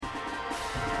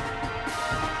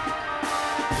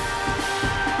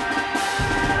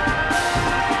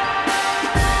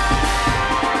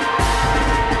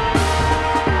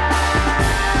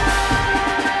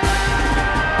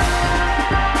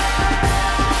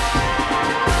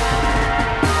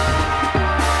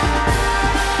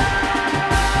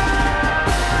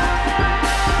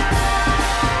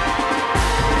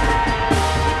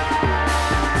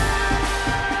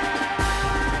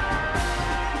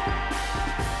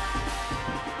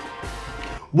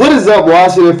What is up,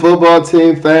 Washington football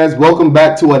team fans? Welcome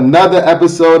back to another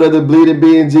episode of the Bleeding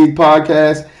B&G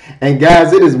podcast. And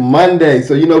guys, it is Monday,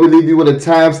 so we leave you with a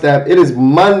timestamp. It is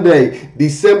Monday,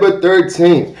 December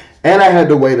 13th. And I had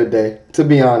to wait a day, to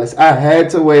be honest. I had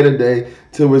to wait a day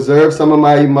to reserve some of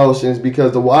my emotions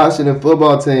because the Washington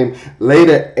football team laid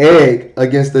an egg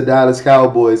against the Dallas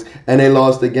Cowboys and they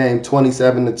lost the game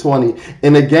 27-20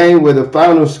 in a game where the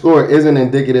final score isn't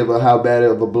indicative of how bad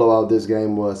of a blowout this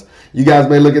game was. You guys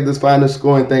may look at this final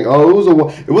score and think, oh,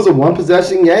 it was a one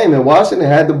possession game and Washington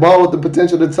had the ball with the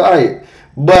potential to tie it.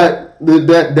 But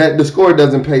the score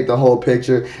doesn't paint the whole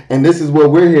picture, and this is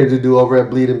what we're here to do over at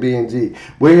Bleeding B&G.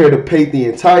 We're here to paint the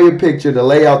entire picture, to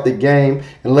lay out the game,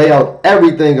 and lay out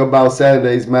everything about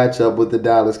Saturday's matchup with the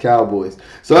Dallas Cowboys.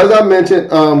 So as I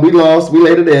mentioned, we lost. We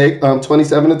laid an egg,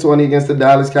 27-20 against the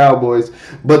Dallas Cowboys.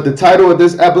 But the title of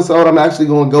this episode, I'm actually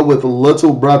going to go with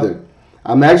Little Brother.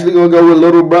 I'm actually going to go with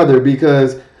Little Brother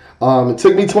because it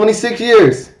took me 26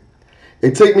 years.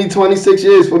 It took me 26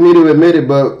 years for me to admit it,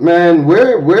 but man,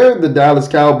 we're the Dallas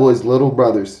Cowboys' little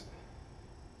brothers.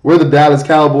 We're the Dallas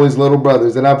Cowboys' little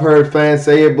brothers, and I've heard fans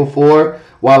say it before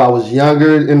while I was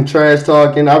younger in trash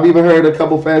talking. I've even heard a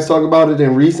couple fans talk about it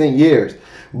in recent years.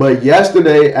 But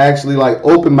yesterday actually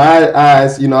opened my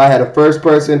eyes. I had a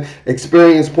first-person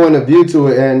experience point of view to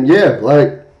it, and yeah,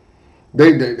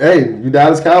 hey, you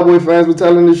Dallas Cowboy fans were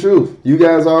telling the truth. You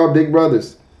guys are our big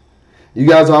brothers. You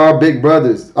guys are our big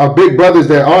brothers. Our big brothers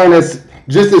that aren't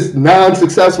just as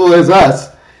non-successful as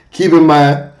us. Keep in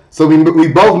mind. So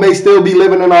we both may still be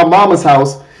living in our mama's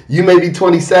house. You may be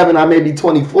 27, I may be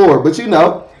 24. But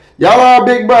y'all are our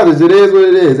big brothers. It is what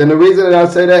it is. And the reason that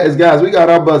I say that is, guys, we got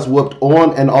our butts whooped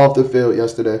on and off the field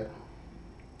yesterday.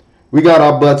 We got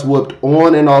our butts whooped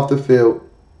on and off the field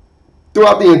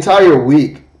throughout the entire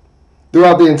week. But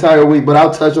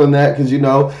I'll touch on that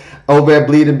because, over at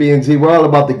Bleeding B&G, we're all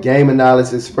about the game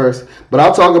analysis first. But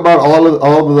I'll talk about all of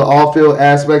the off-field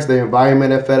aspects, the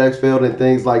environment at FedEx Field, and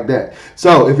things like that.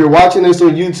 So if you're watching this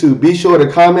on YouTube, be sure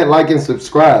to comment, like, and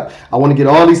subscribe. I want to get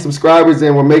all these subscribers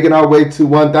in. We're making our way to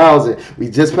 1,000. We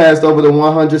just passed over the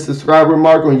 100 subscriber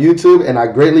mark on YouTube, and I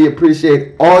greatly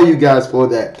appreciate all you guys for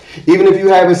that. Even if you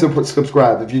haven't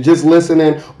subscribed, if you're just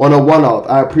listening on a one-off,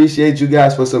 I appreciate you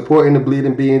guys for supporting the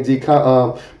Bleeding B&G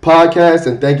podcast,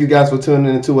 and thank you guys for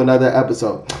tuning into another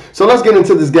episode. So let's get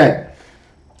into this game.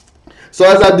 So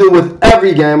as I do with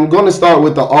every game, I'm going to start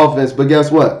with the offense, but guess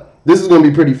what? This is going to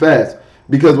be pretty fast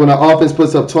because when the offense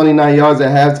puts up 29 yards at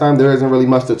halftime, there isn't really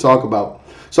much to talk about.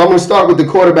 So I'm going to start with the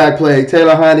quarterback play.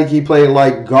 Taylor Heinicke played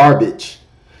like garbage.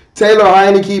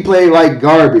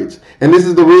 And this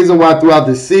is the reason why throughout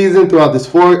this season, throughout this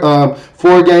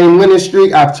four-game winning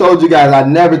streak, I've told you guys I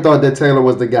never thought that Taylor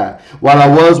was the guy. While I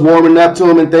was warming up to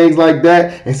him and things like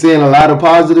that and seeing a lot of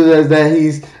positives that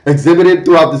he's exhibited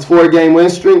throughout this four-game win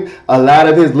streak, a lot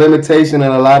of his limitation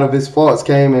and a lot of his faults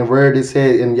came and reared his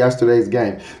head in yesterday's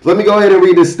game. So let me go ahead and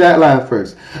read his stat line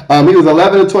first. He was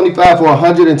 11 of 25 for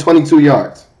 122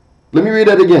 yards. Let me read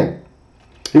that again.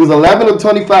 He was 11 of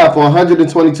 25 for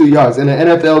 122 yards in an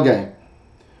NFL game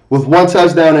with one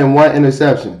touchdown and one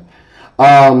interception.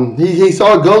 He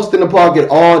saw a ghost in the pocket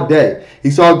all day.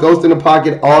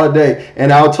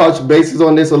 And I'll touch bases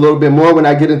on this a little bit more when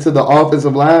I get into the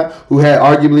offensive line, who had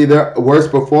arguably their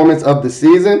worst performance of the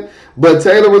season. But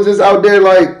Taylor was just out there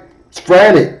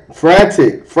frantic.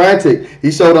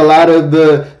 He showed a lot of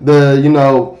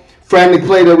the frantic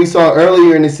play that we saw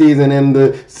earlier in the season in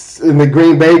the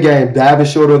Green Bay game, diving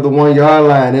short of the 1 yard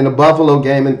line, in the Buffalo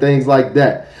game and things like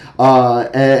that.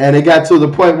 And it got to the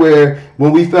point where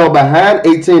when we fell behind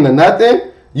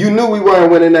 18-0, you knew we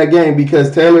weren't winning that game because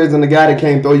Taylor isn't the guy that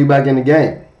can throw you back in the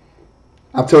game.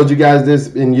 I've told you guys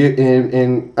this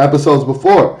in episodes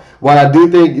before. While I do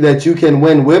think that you can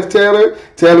win with Taylor,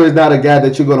 Taylor is not a guy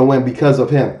that you're going to win because of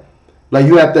him.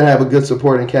 You have to have a good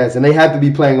supporting cast, and they have to be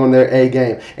playing on their A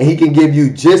game. And he can give you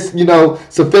just,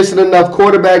 sufficient enough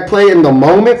quarterback play in the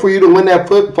moment for you to win that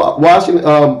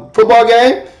football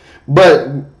game. But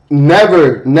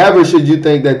never should you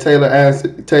think that Taylor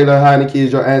Heinicke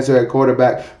is your answer at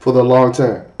quarterback for the long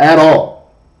term. At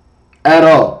all.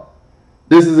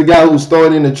 This is a guy who's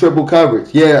throwing in the triple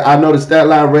coverage. Yeah, I know the stat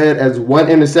line read as one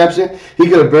interception. He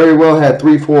could have very well had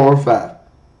 3, 4, or 5.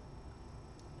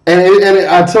 And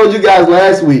I told you guys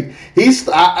last week,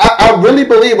 I really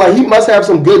believe he must have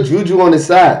some good juju on his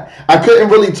side. I couldn't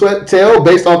really tell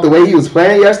based off the way he was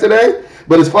playing yesterday.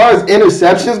 But as far as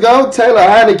interceptions go, Taylor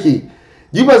Heinicke,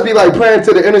 you must be praying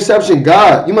to the interception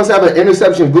god. You must have an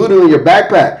interception voodoo in your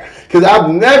backpack. Because I've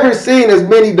never seen as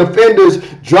many defenders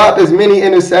drop as many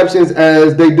interceptions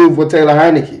as they do for Taylor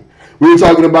Heinicke. We were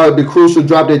talking about the crucial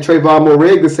drop that Trayvon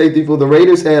Moehrig, the safety for the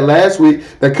Raiders, had last week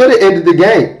that could have ended the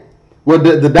game. Well,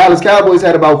 the Dallas Cowboys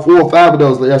had about 4 or 5 of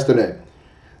those yesterday.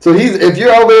 So if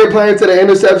you're over here playing to the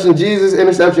interception Jesus,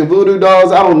 interception voodoo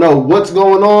dolls, I don't know what's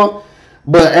going on,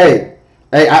 but hey,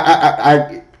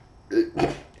 I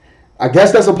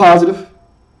guess that's a positive.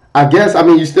 I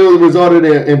mean, you still resorted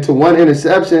into 1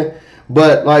 interception,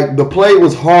 but like the play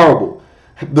was horrible.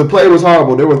 The play was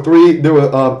horrible. There were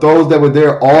throws that were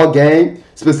there all game,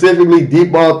 specifically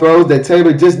deep ball throws that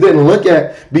Taylor just didn't look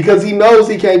at because he knows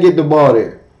he can't get the ball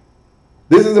there.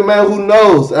 This is a man who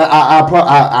knows. I'm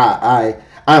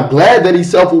glad that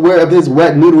he's self-aware of his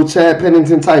wet noodle Chad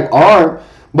Pennington type arm,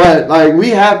 but like we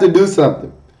have to do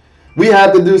something. We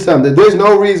have to do something. There's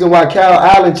no reason why Kyle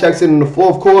Allen checks in the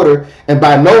 4th quarter, and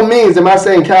by no means am I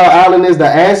saying Kyle Allen is the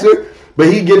answer,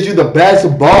 but he gives you the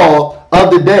best ball of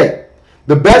the day.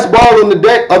 The best ball of the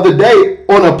day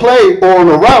on a play or on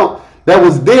a route that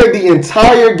was there the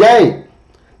entire game.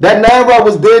 That 9 route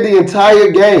was there the entire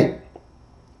game.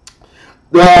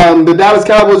 The Dallas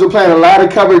Cowboys were playing a lot of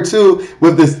cover 2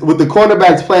 with the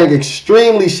cornerbacks playing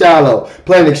extremely shallow,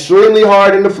 playing extremely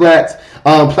hard in the flats,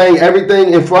 playing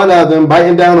everything in front of them,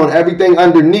 biting down on everything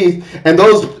underneath, and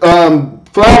those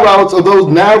fly routes or those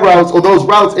 9 routes or those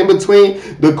routes in between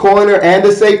the corner and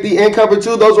the safety in cover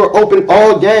 2, those were open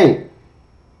all game.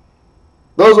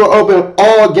 Those were open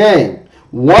all game.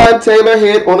 One Taylor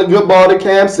hit on a good ball to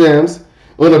Cam Sims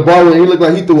on a ball where he looked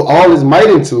like he threw all his might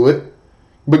into it.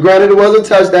 But granted, it was a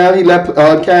touchdown. He let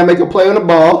Cam make a play on the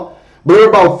ball. But there were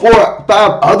about 4 or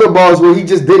 5 other balls where he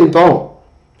just didn't throw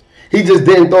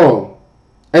them.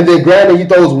 And then granted, he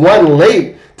throws one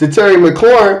late to Terry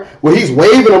McLaurin where he's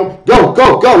waving him. Go,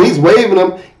 go, go. He's waving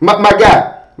him. My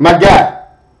guy.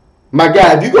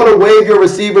 If you're going to wave your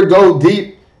receiver, go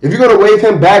deep. If you're going to wave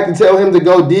him back and tell him to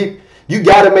go deep, you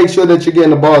got to make sure that you're getting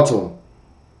the ball to him.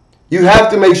 You have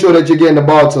to make sure that you're getting the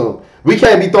ball to him. We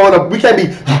can't be throwing up. We can't be,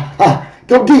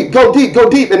 go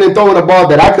deep, and then throwing a ball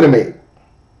that I could have made.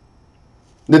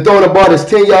 Then throwing a ball that's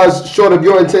 10 yards short of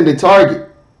your intended target.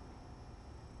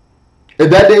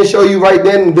 If that didn't show you right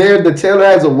then and there that Taylor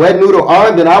has a wet noodle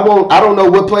arm, then I don't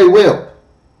know what play will.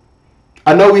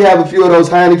 I know we have a few of those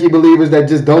Heineke believers that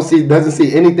just doesn't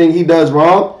see anything he does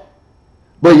wrong.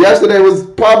 But yesterday was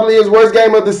probably his worst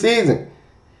game of the season.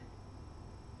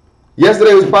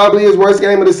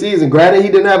 Granted, he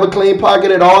didn't have a clean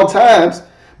pocket at all times.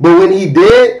 But when he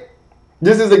did,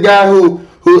 this is a guy who,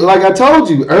 like I told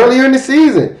you earlier in the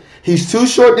season, he's too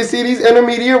short to see these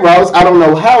intermediate routes. I don't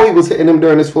know how he was hitting them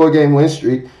during this 4-game win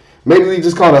streak. Maybe he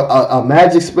just called a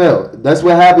magic spell. That's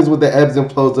what happens with the ebbs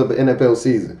and flows of an NFL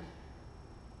season.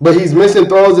 But he's missing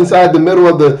throws inside the middle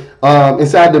of the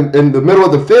middle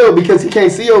of the field because he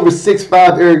can't see over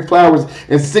 6'5" Eric Flowers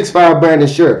and 6'5" Brandon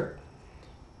Scherff.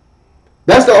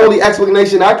 That's the only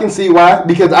explanation I can see why,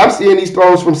 because I'm seeing these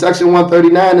throws from section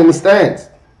 139 in the stands.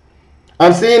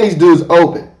 I'm seeing these dudes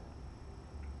open.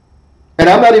 And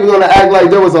I'm not even going to act like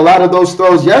there was a lot of those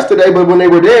throws yesterday, but when they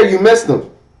were there, you missed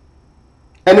them.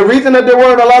 And the reason that there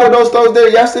weren't a lot of those throws there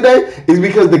yesterday is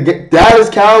because the Dallas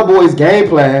Cowboys game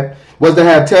plan was to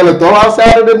have Taylor throw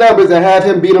outside of the numbers and have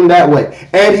him beat him that way.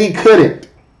 And he couldn't.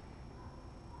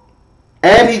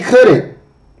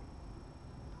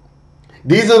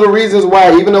 These are the reasons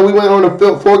why, even though we went on a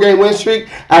 4-game win streak,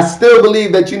 I still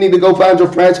believe that you need to go find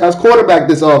your franchise quarterback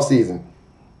this offseason.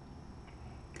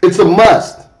 It's a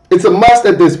must. It's a must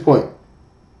at this point.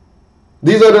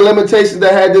 These are the limitations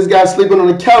that had this guy sleeping on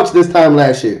the couch this time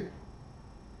last year.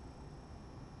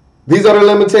 These are the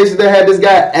limitations that had this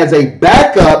guy as a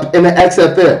backup in the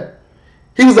XFL.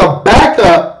 He was a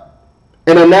backup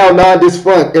in a now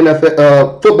non-defunct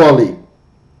NFL football league.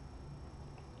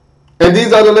 And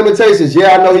these are the limitations.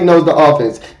 Yeah, I know he knows the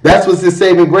offense. That's what's his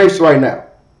saving grace right now.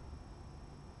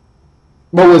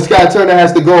 But when Scott Turner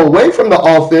has to go away from the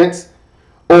offense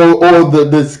or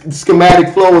the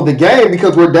schematic flow of the game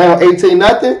because we're down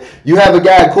 18-0, you have a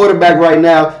guy at quarterback right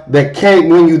now that can't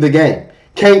win you the game.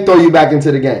 Can't throw you back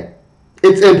into the game.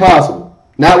 It's impossible.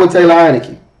 Not with Taylor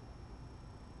Heineke.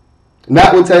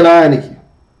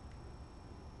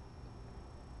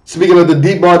 Speaking of the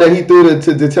deep ball that he threw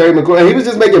to Terry McLaurin, he was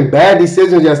just making bad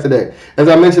decisions yesterday. As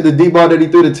I mentioned, the deep ball that he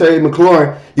threw to Terry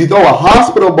McLaurin, you throw a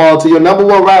hospital ball to your number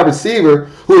 1 wide receiver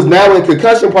who is now in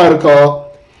concussion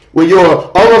protocol with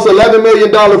your almost $11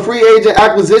 million free agent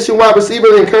acquisition wide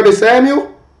receiver in Curtis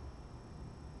Samuel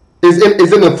is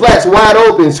in the flats wide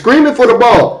open, screaming for the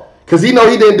ball because he know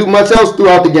he didn't do much else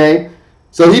throughout the game.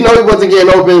 So he know he wasn't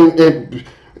getting open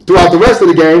throughout the rest of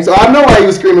the game. So I know why he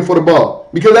was screaming for the ball.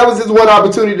 Because that was his one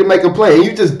opportunity to make a play. And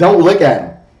you just don't look at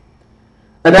him.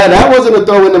 And that wasn't a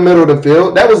throw in the middle of the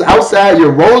field. That was outside.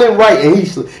 You're rolling right, and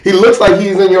he looks like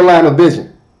he's in your line of vision.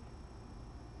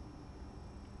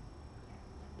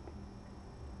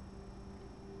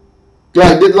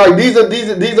 Like these are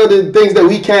the things that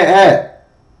we can't have.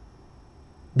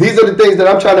 These are the things that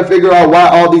I'm trying to figure out why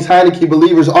all these Heineke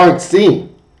believers aren't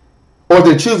seeing, or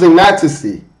they're choosing not to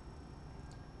see.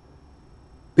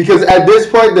 Because at this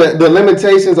point, the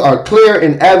limitations are clear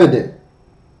and evident.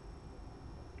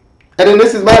 And then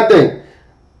this is my thing.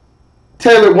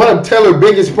 One of Taylor's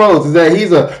biggest pros is that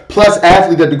he's a plus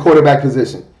athlete at the quarterback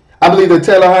position. I believe that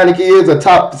Taylor Heineke is a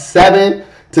top 7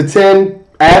 to 10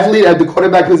 athlete at the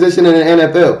quarterback position in the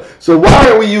NFL. So why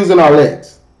are we using our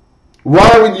legs? Why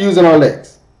are we using our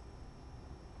legs?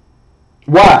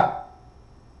 Why?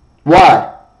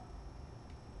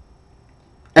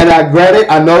 And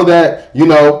I know that,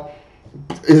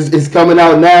 it's coming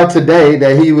out now today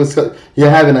that you're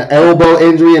having an elbow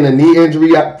injury and a knee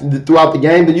injury throughout the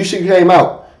game. Then you should have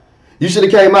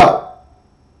came out.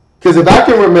 Because if I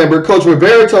can remember, Coach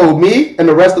Rivera told me and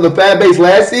the rest of the fan base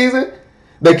last season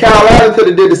that Kyle Allen could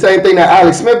have did the same thing that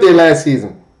Alex Smith did last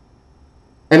season.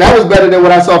 And that was better than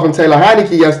what I saw from Taylor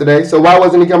Heineke yesterday. So why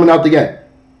wasn't he coming out the game?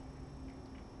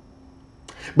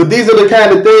 But these are the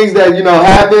kind of things that,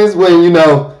 happens when,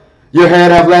 your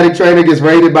head athletic trainer gets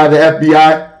raided by the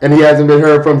FBI and he hasn't been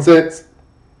heard from since.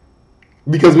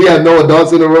 Because we have no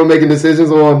adults in the room making decisions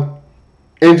on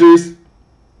injuries.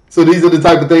 So these are the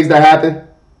type of things that happen.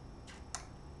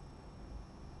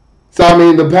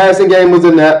 So, the passing game was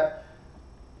inept.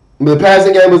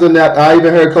 I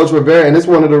even heard Coach Rivera, and it's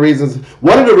one of the reasons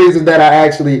that I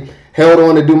actually held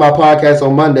on to do my podcast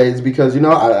on Mondays because,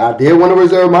 I did want to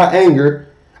reserve my anger.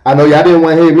 I know y'all didn't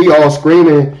want to hear me all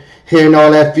screaming, hearing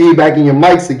all that feedback in your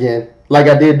mics again, like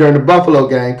I did during the Buffalo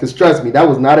game, because trust me, that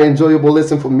was not an enjoyable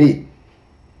listen for me.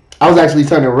 I was actually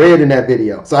turning red in that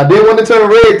video. So I did want to turn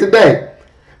red today.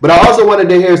 But I also wanted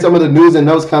to hear some of the news and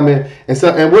notes coming. And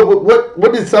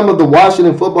what did some of the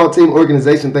Washington football team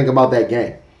organization think about that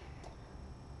game?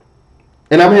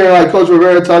 And I'm hearing Coach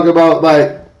Rivera talk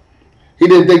about he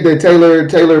didn't think that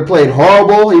Taylor played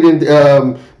horrible. He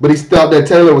didn't, but he felt that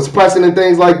Taylor was pressing and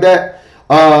things like that.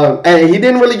 And he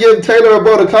didn't really give Taylor a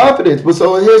vote of confidence. But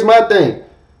so here's my thing: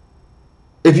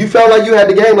 if you felt like you had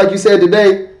the game, like you said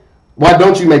today, why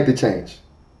don't you make the change?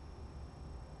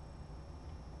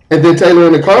 And then Taylor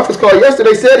in the conference call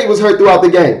yesterday said he was hurt throughout the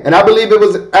game. And I believe it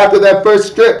was after that first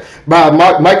strip by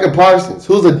Micah Parsons,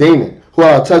 who's a demon, who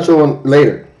I'll touch on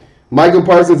later. Micah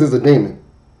Parsons is a demon.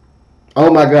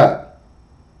 Oh, my God.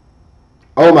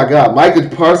 Micah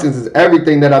Parsons is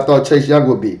everything that I thought Chase Young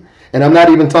would be. And I'm not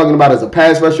even talking about as a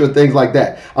pass rusher or things like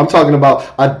that. I'm talking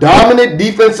about a dominant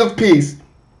defensive piece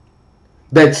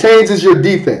that changes your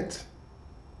defense,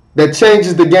 that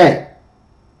changes the game.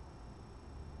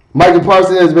 Micah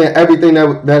Parsons has been everything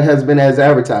that has been as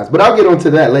advertised. But I'll get onto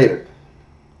that later.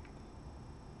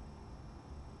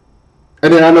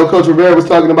 And then I know Coach Rivera was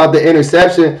talking about the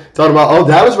interception, talking about,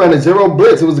 Dallas ran a zero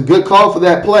blitz. It was a good call for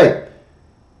that play.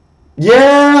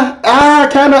 Yeah, I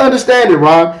kind of understand it,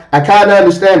 Ron. I kind of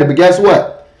understand it. But guess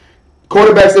what?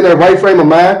 Quarterbacks in their right frame of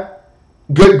mind,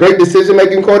 great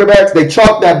decision-making quarterbacks, they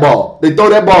chalk that ball. They throw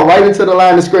that ball right into the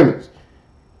line of scrimmage.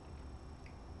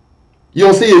 You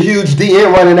don't see a huge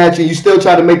DN running at you. You still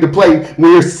try to make the play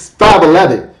when you're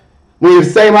 5'11", when you're the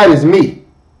same height as me.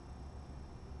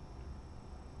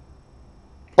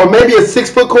 Or maybe a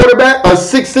 6-foot quarterback, a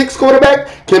 6'6"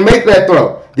 quarterback can make that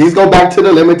throw. These go back to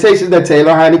the limitations that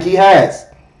Taylor Heineke has.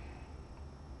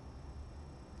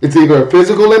 It's either a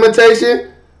physical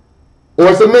limitation or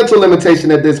it's a mental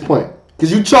limitation at this point.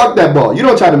 Because you chalk that ball. You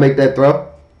don't try to make that throw.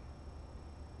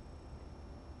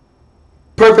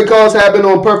 Perfect calls happen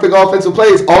on perfect offensive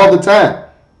plays all the time.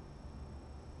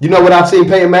 You know what I've seen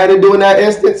Peyton Manning do in that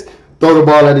instance? Throw the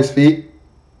ball at his feet.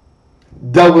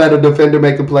 Don't let a defender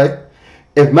make a play.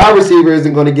 If my receiver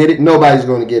isn't going to get it, nobody's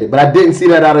going to get it. But I didn't see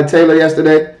that out of Taylor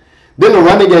yesterday. Then the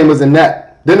running game was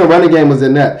inept.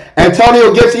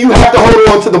 Antonio Gibson, you have to hold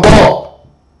on to the ball.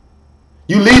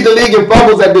 You lead the league in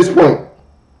fumbles at this point.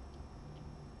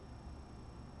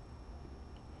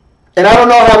 And I don't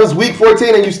know how it's week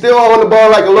 14 and you still holding the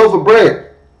ball like a loaf of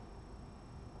bread.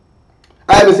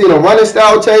 I haven't seen a running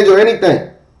style change or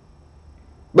anything.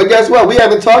 But guess what? We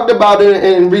haven't talked about it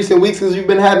in recent weeks because you've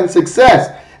been having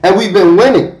success. And we've been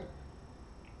winning.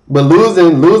 But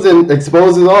losing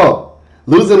exposes all.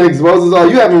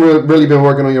 You haven't really been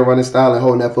working on your running style and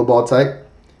holding that football tight.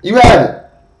 You haven't.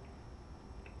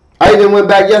 I even went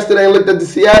back yesterday and looked at the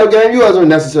Seattle game. You wasn't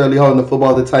necessarily holding the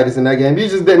football the tightest in that game. You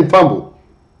just didn't fumble.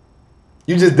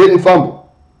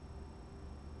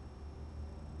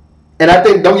 And I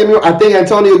think, don't get me wrong, I think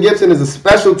Antonio Gibson is a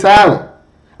special talent.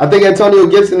 I think Antonio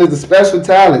Gibson is a special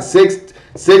talent.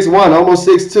 6'1", almost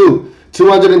 6'2",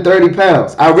 230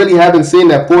 pounds. I really haven't seen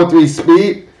that 4.3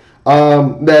 speed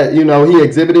that he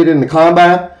exhibited in the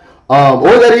combine,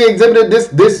 or that he exhibited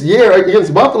this year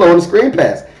against Buffalo on the screen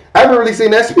pass. I haven't really seen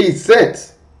that speed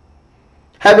since.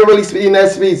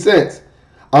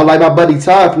 Like my buddy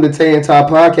Todd from the Tay and Todd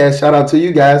podcast, shout out to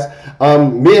you guys.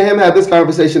 Me and him have this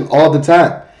conversation all the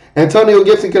time. Antonio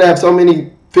Gibson could have so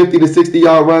many 50 to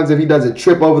 60-yard runs if he doesn't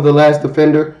trip over the last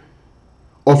defender,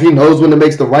 or if he knows when to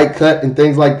make the right cut and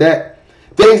things like that.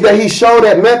 Things that he showed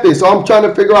at Memphis. So I'm trying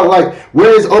to figure out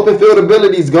where his open field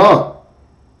ability's gone.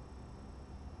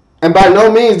 And by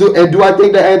no means do I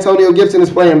think that Antonio Gibson is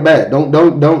playing bad. Don't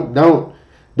think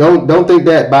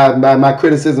that by my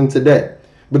criticism today.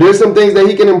 But there's some things that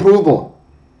he can improve on.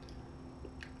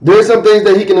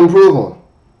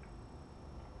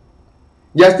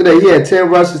 Yesterday, he had 10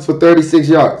 rushes for 36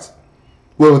 yards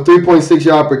with a 3.6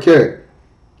 yard per carry.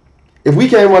 If we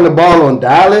can't run the ball on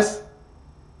Dallas,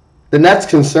 then that's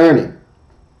concerning.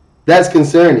 And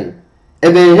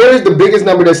then here's the biggest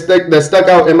number that stuck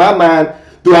out in my mind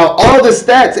throughout all the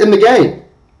stats in the game.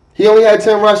 He only had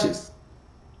 10 rushes.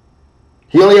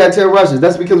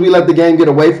 That's because we let the game get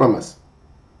away from us.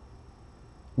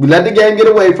 We let the game get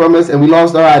away from us, and we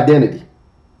lost our identity.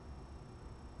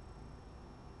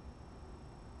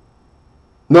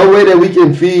 No way that we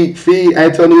can feed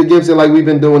Antonio Gibson like we've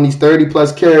been doing these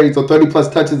 30-plus carries or 30-plus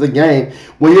touches a game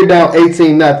when you're down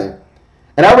 18-0.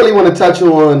 And I really want to touch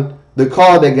on the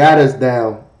call that got us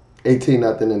down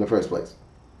 18-0 in the first place.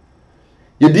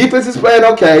 Your defense is playing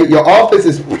okay. Your offense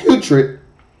is putrid.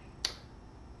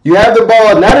 You have the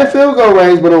ball not in field goal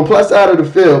range, but on plus side of the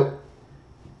field.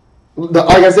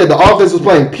 Like I said, the offense was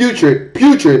playing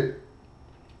putrid.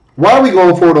 Why are we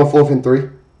going for it on 4th and 3?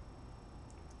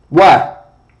 Why?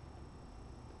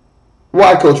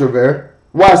 Why, Coach Rivera?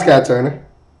 Why, Scott Turner?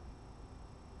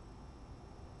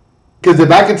 Because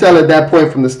if I can tell at that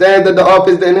point from the stand that the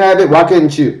offense didn't have it, why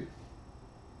couldn't you?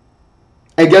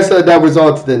 And guess what that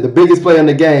resulted in? The biggest play in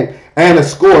the game and a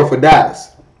score for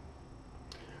Dallas.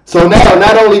 So now,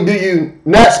 not only do you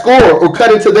not score or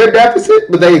cut into their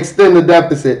deficit, but they extend the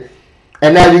deficit.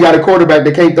 And now you got a quarterback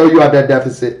that can't throw you out that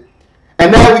deficit.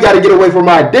 And now we got to get away from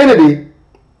our identity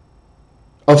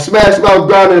of smash mouth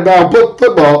ground and pound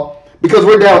football because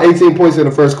we're down 18 points in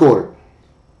the first quarter.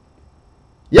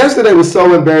 Yesterday was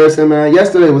so embarrassing, man.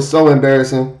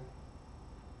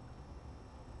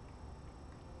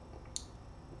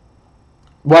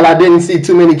 While I didn't see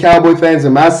too many Cowboy fans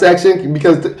in my section,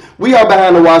 because we are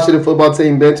behind the Washington football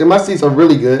team bench, and my seats are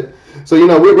really good. So,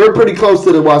 we're pretty close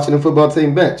to the Washington football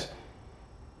team bench.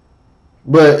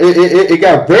 But it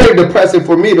got very depressing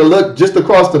for me to look just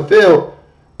across the field,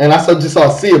 and I just saw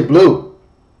a sea of blue.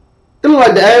 It looked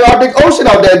like the Atlantic Ocean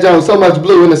out there, Jones. So much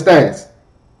blue in the stands.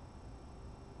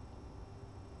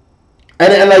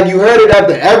 And like you heard it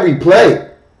after every play.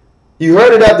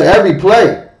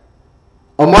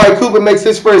 Amari Cooper makes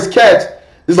his first catch.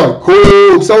 It's like,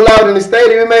 cool, so loud in the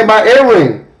stadium, it made my ear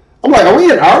ring. I'm like, are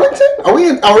we in Arlington? Are we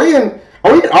in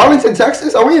Arlington,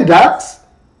 Texas? Are we in Dallas?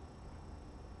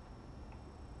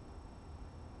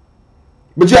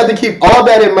 But you have to keep all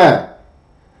that in mind.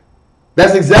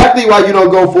 That's exactly why you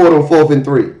don't go for it on 4th and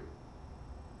 3.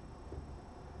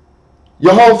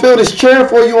 Your home field is cheering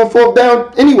for you on 4th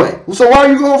down anyway. So why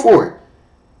are you going for it?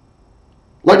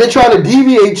 Like they're trying to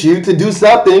deviate you to do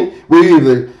something where you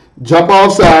either jump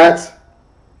off sides,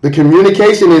 the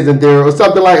communication isn't there, or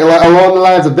something like along the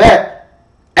lines of that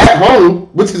at home,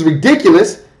 which is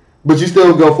ridiculous, but you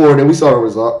still go for it, and we saw the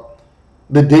result.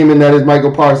 The demon that is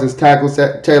Michael Parsons tackled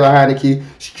Taylor Heineke,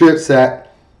 strip sack.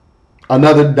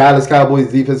 Another Dallas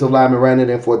Cowboys defensive lineman ran it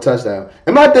in for a touchdown.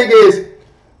 And my thing is,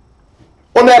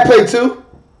 on that play too,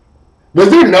 was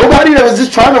there nobody that was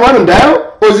just trying to run him down?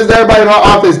 Or was just everybody in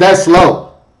our offense that slow?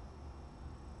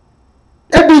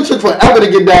 That dude took forever to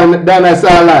get down that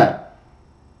sideline.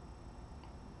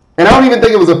 And I don't even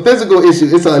think it was a physical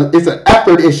issue. It's an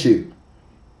effort issue.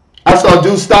 I saw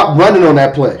dude stop running on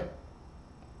that play.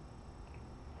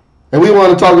 And we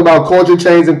want to talk about culture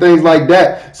change and things like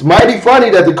that. It's mighty funny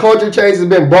that the culture change has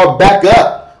been brought back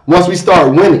up once we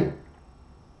start winning.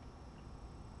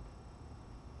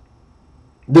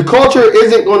 The culture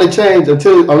isn't going to change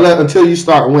until you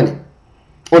start winning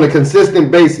on a consistent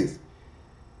basis.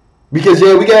 Because,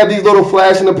 we can have these little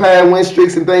flash in the pan win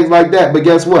streaks and things like that. But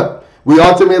guess what? We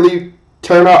ultimately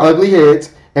turn our ugly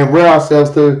heads and rear ourselves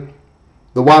to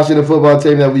the Washington football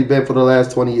team that we've been for the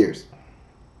last 20 years.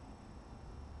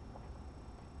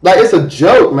 Like, it's a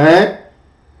joke, man.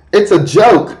 It's a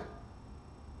joke.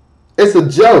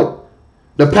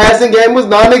 The passing game was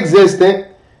non-existent.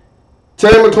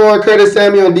 Terry McLaurin, Curtis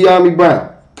Samuel, and De'Ami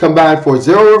Brown combined for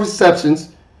 0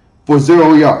 receptions for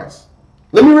 0 yards.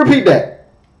 Let me repeat that.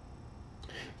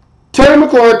 Terry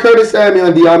McLaurin, Curtis Samuel,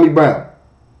 and De'Ami Brown.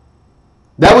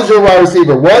 That was your wide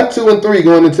receiver 1, 2, and 3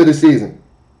 going into the season.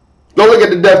 Go look at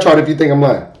the depth chart if you think I'm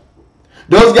lying.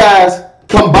 Those guys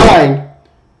combined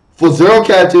for 0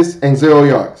 catches and 0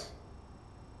 yards.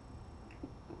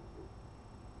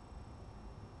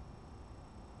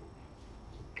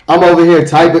 I'm over here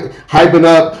hyping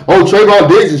up, oh, Trayvon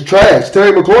Diggs is trash.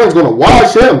 Terry McLaurin's going to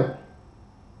wash him.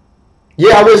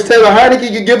 Yeah, I wish Taylor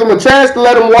Heineke could give him a chance to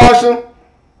let him wash him.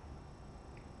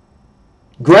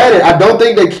 Granted, I don't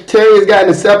think that Terry has gotten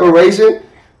a separation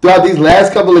throughout these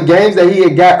last couple of games that he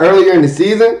had got earlier in the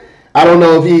season. I don't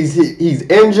know if he's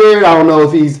injured. I don't know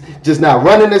if he's just not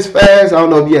running as fast. I don't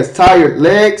know if he has tired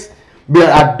legs. But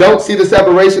I don't see the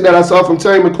separation that I saw from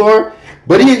Terry McLaurin.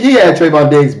 But he had Trayvon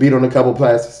Diggs beat on a couple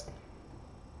passes.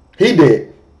 He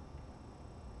did.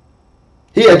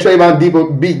 He had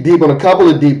Trayvon beat deep on a couple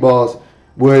of deep balls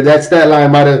where that stat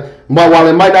line while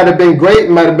it might not have been great, it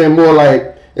might have been more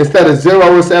like, instead of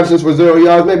 0 receptions for 0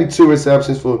 yards, maybe 2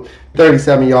 receptions for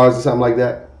 37 yards or something like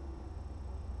that.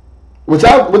 Which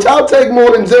I'll take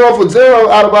more than 0 for 0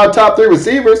 out of our top 3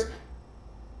 receivers.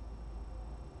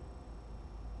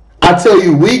 I tell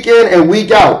you, week in and week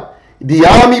out,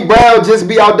 De'Ami Brown just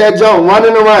be out that jump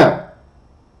running around.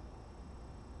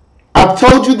 I've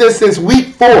told you this since week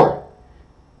 4.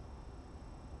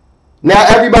 Now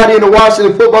everybody in the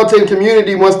Washington football team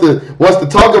community wants to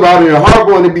talk about it and harp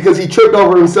on it because he tripped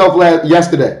over himself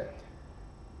yesterday.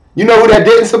 You know who that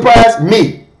didn't surprise?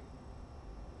 Me.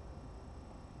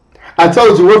 I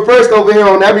told you, we're first over here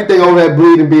on everything over at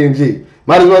Bleed and B&G.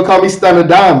 Might as well call me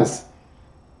Stunnodamus.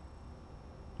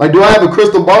 Like, do I have a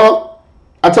crystal ball?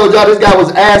 I told y'all this guy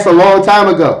was ass a long time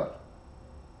ago.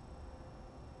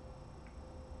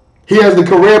 He has the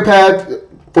career path,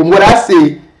 from what I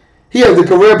see, he has the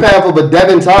career path of a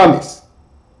Devin Thomas.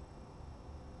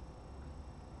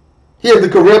 He has the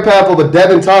career path of a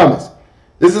Devin Thomas.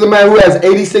 This is a man who has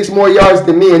 86 more yards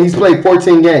than me, and he's played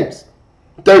 13 games,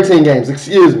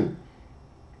 excuse me.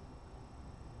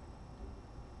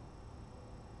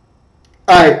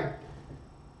 All right.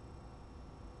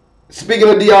 Speaking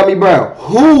of De'Ami Brown,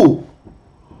 who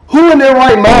in their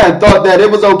right mind thought that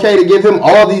it was okay to give him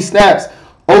all these snaps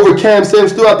over Cam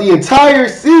Sims throughout the entire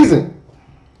season?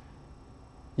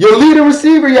 Your leading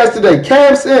receiver yesterday,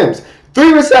 Cam Sims,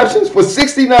 3 receptions for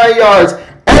 69 yards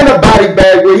and a body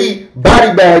bag where he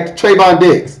body bagged Trayvon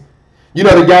Diggs. You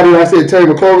know the guy that I said Terry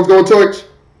McLaurin was going to torch?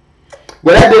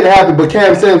 Well, that didn't happen, but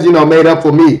Cam Sims, made up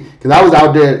for me because I was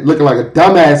out there looking like a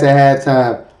dumbass at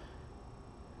halftime.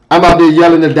 I'm out there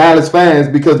yelling at Dallas fans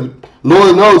because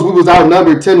Lord knows we was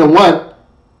outnumbered 10-1.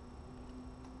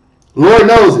 Lord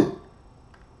knows it.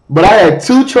 But I had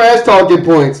 2 trash talking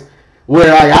points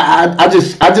where I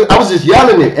was just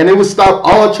yelling it, and it would stop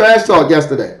all trash talk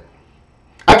yesterday.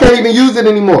 I can't even use it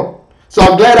anymore. So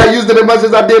I'm glad I used it as much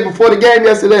as I did before the game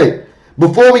yesterday,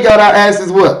 before we got our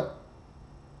asses whooped.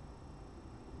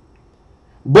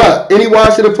 But any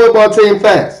Washington football team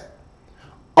fans,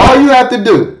 all you have to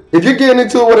do, if you're getting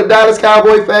into it with a Dallas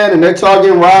Cowboy fan and they're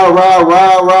talking rah, rah,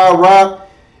 rah, rah, rah,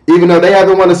 even though they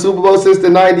haven't won a Super Bowl since the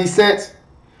 90 cents,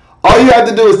 all you have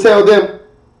to do is tell them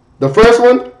the first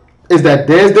one is that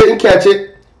Dez didn't catch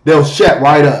it. They'll shut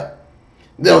right up.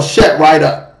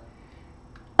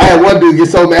 I had one dude get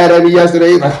so mad at me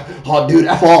yesterday. He's like, oh, dude,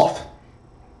 F off.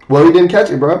 Well, he didn't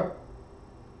catch it, bro.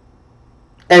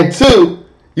 And 2,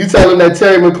 you tell him that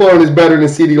Terry McLaurin is better than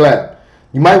CeeDee Lamb.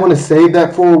 You might want to save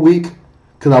that for a week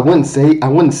because I wouldn't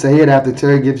say it after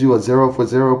Terry gives you a 0 for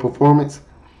 0 performance.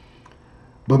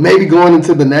 But maybe going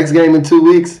into the next game in 2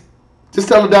 weeks, just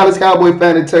tell the Dallas Cowboy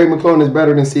fan that Terry McLaurin is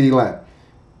better than CeeDee Lamb.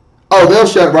 Oh, they'll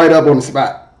shut right up on the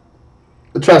spot.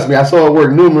 But trust me, I saw it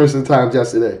work numerous times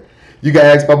yesterday. You can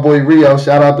ask my boy Rio.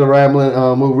 Shout out to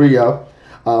Ramblin' Rio.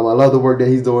 I love the work that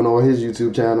he's doing on his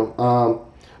YouTube channel.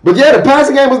 But yeah, the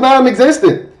passing game was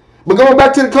non-existent. But going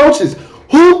back to the coaches,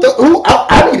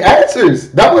 I need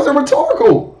answers. That wasn't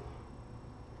rhetorical.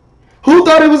 Who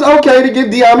thought it was okay to give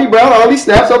De'Ami Brown all these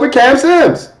snaps over Cam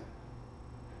Sims?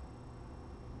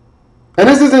 And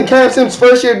this isn't Cam Sims'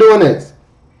 first year doing this.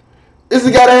 This is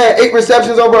a guy that had 8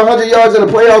 receptions over 100 yards in a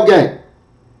playoff game.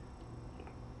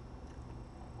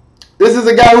 This is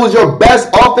a guy who was your best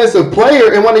offensive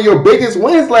player in one of your biggest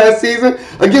wins last season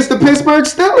against the Pittsburgh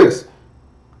Steelers.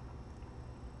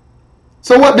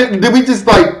 So what, did we just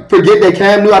forget that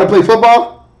Cam knew how to play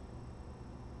football?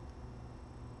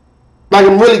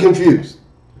 I'm really confused.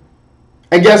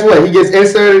 And guess what? He gets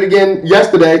inserted again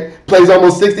yesterday, plays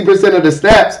almost 60% of the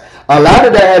snaps. A lot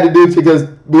of that had to do because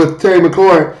with Terry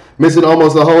McLaurin missing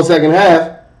almost the whole second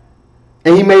half,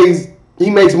 and he makes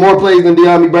more plays than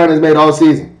De'Ami Brown has made all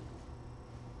season.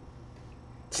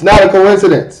 It's not a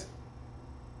coincidence.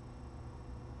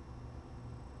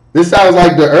 This sounds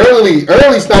like the early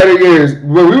Snyder years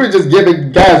where we were just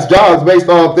giving guys jobs based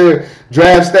off their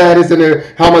draft status and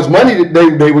how much money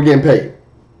they were getting paid.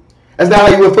 That's not how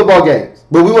you win football games.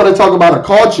 But we want to talk about a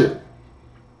culture.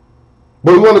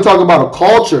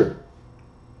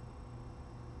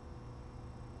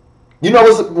 You know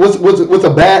what's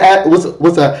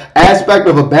an aspect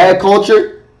of a bad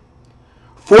culture?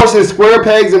 Forcing square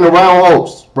pegs into round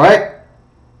holes, right?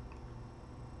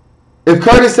 If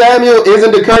Curtis Samuel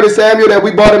isn't the Curtis Samuel that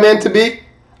we bought him in to be,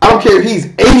 I don't care if he's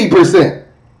 80%.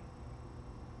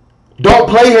 Don't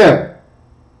play him.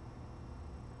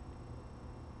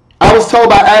 I was told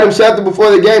by Adam Schefter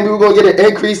before the game we were going to get an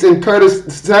increase in Curtis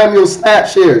Samuel snap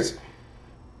shares.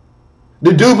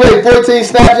 The dude played 14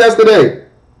 snaps yesterday.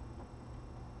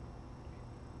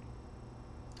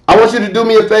 I want you to do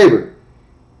me a favor.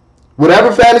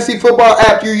 Whatever fantasy football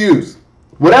app you use,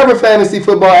 go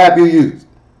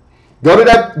to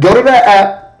that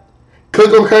app,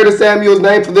 click on Curtis Samuel's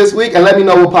name for this week, and let me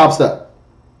know what pops up.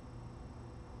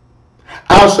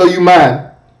 I'll show you mine.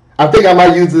 I think I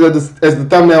might use it as the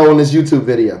thumbnail on this YouTube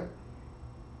video.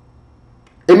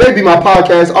 It may be my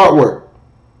podcast artwork.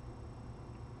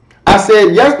 I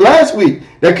said last week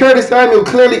that Curtis Samuel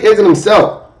clearly isn't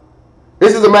himself.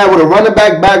 This is a man with a running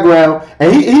back background,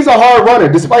 and he's a hard runner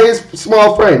despite his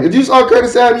small frame. If you saw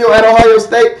Curtis Samuel at Ohio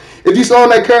State, if you saw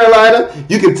him at Carolina,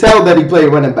 you could tell that he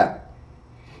played running back.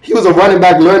 He was a running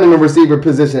back learning the receiver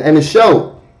position, and it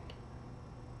showed.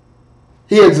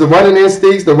 He has the running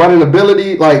instincts, the running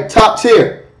ability, like top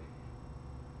tier.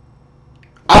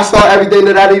 I saw everything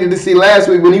that I needed to see last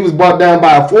week when he was brought down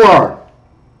by a forearm.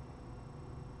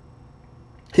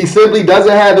 He simply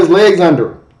doesn't have his legs under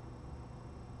him.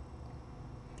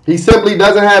 And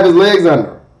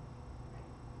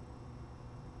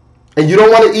you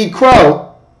don't want to eat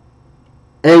crow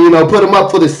and, put him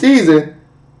up for the season.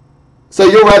 So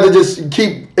you'd rather just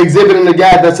keep exhibiting the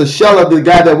guy that's a shell of the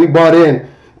guy that we brought in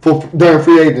during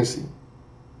free agency.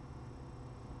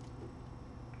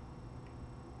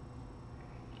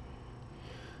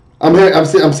 I'm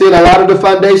seeing a lot of the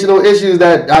foundational issues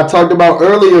that I talked about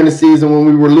earlier in the season when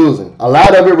we were losing. A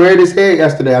lot of it reared its head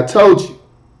yesterday. I told you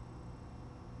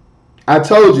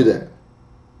that.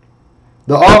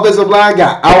 The offensive line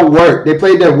got outworked. They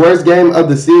played their worst game of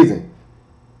the season.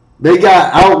 They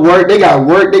got outworked. They got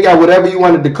worked. They got whatever you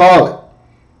wanted to call it.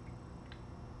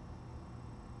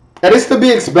 And it's to be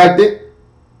expected.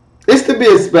 This is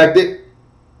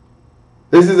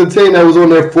a team that was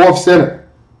on their fourth center.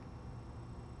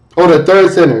 Or their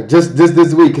third center. Just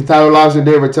this week, because Tyler Lockett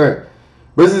did return.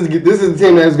 But this is a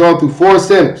team that has gone through four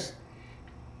centers.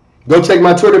 Go check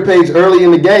my Twitter page early in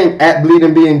the game,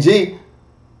 @BleedingBNG.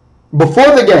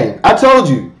 Before the game, I told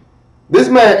you, this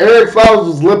man, Eric Flowers,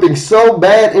 was limping so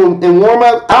bad in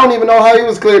warm-up, I don't even know how he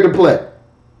was cleared to play.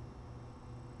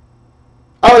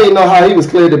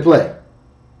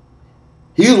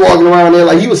 He was walking around there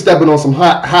like he was stepping on some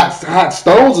hot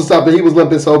stones or something. He was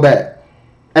limping so bad.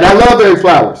 And I love Eric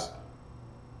Flowers.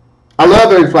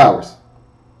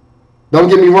 Don't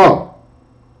get me wrong.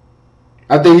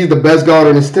 I think he's the best guard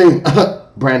on his team.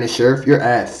 Brandon Scherff, your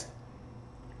ass.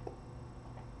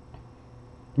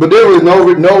 But there was no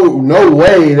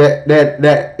way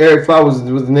that Eric Flowers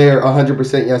was near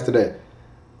 100% yesterday.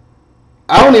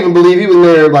 I don't even believe he was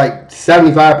near like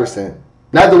 75%.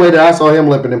 Not the way that I saw him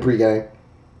limping in pregame.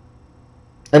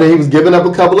 And then he was giving up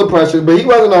a couple of pressures, but he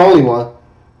wasn't the only one.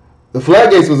 The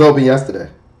floodgates was open yesterday.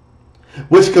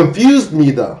 Which confused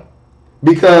me though.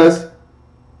 Because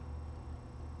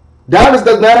Dallas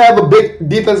does not have a big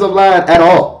defensive line at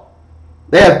all.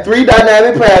 They have 3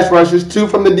 dynamic pass rushers, 2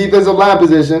 from the defensive line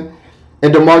position,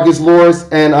 and DeMarcus Lawrence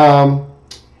and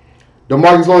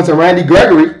Randy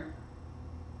Gregory.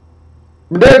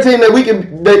 But they're a team that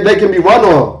they can be run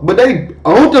on. But they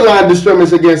owned the line of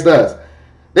scrimmage against us.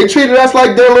 They treated us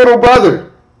like their little brother.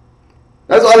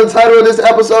 That's why the title of this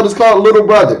episode is called Little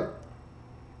Brother.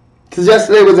 Because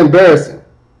yesterday was embarrassing.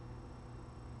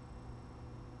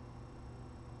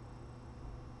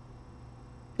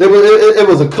 It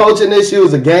was a coaching issue, it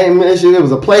was a game issue, it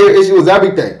was a player issue, it was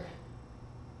everything.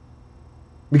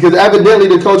 Because evidently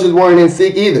the coaches weren't in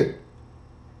sync either.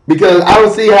 Because I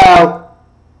don't see how,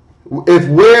 if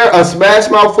we're a smash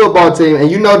mouth football team,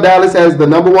 and you know Dallas has the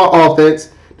number 1 offense,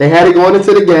 they had it going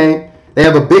into the game, they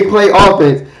have a big play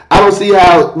offense, I don't see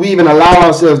how we even allow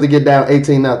ourselves to get down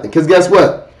 18-0. Because guess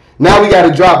what? Now we got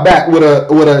to drop back with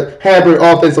a hampered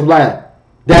offensive line,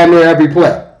 damn near every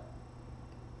play.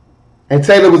 And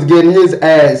Taylor was getting his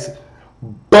ass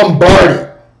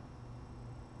bombarded.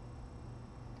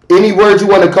 Any word you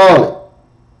want to call it.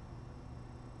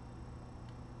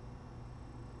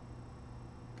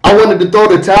 I wanted to throw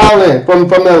the towel in from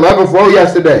the 11th row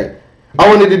yesterday. I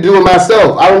wanted to do it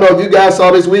myself. I don't know if you guys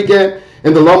saw this weekend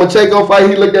in the Lomachenko fight.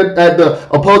 He looked at the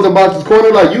opposing boxer's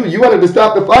corner like, you wanted to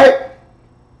stop the fight?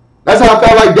 That's how I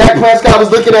felt like Dak Prescott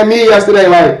was looking at me yesterday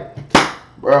like,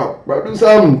 bro, do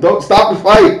something. Don't stop the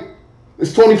fight.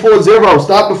 It's 24-0.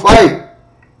 Stop the fight.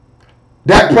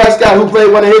 Dak Prescott, who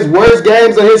played one of his worst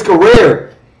games of his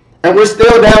career, and we're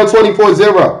still down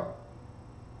 24-0.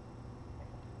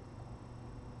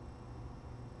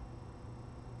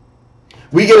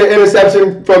 We get an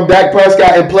interception from Dak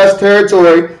Prescott in plus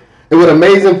territory and with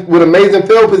amazing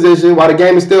field position while the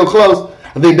game is still close.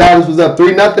 I think Dallas was up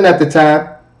 3-0 at the time.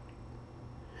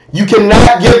 You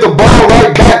cannot give the ball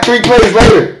right back 3 plays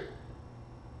later.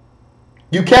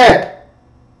 You can't.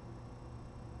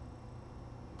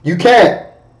 You can't.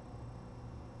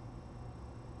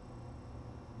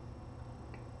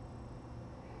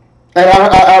 And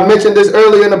I mentioned this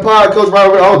earlier in the pod, Coach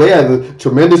Robert. They had a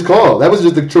tremendous call. That was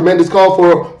just a tremendous call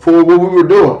for what we were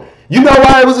doing. You know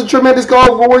why it was a tremendous call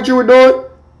for what you were doing?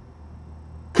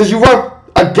 Because you run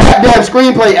a goddamn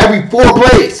screenplay every 4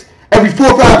 plays, every 4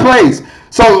 or 5 plays.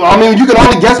 So, I mean, you can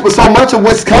only guess with so much of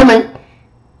what's coming.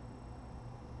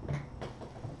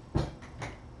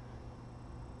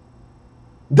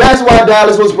 That's why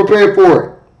Dallas was prepared for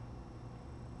it.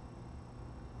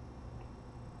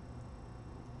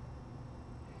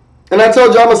 And I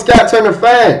told you I'm a Scott Turner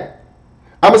fan.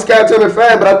 I'm a Scott Turner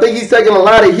fan, but I think he's taking a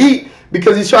lot of heat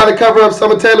because he's trying to cover up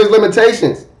some of Taylor's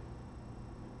limitations.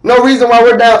 No reason why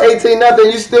we're down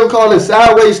 18-0. You still calling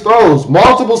sideways throws,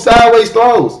 multiple sideways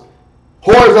throws,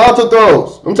 horizontal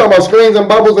throws. I'm talking about screens and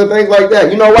bubbles and things like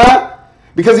that. You know why?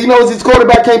 Because he knows his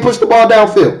quarterback can't push the ball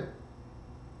downfield.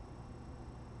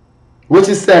 Which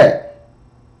is sad.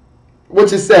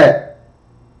 Which is sad.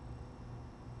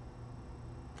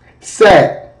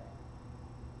 Sad.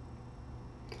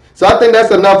 So I think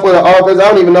that's enough for the offense. I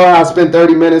don't even know how I spent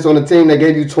 30 minutes on a team that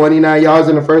gave you 29 yards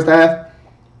in the first half.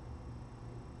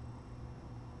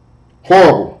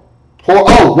 Horrible.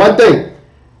 Oh, one thing.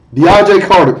 DeAndre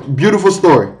Carter, beautiful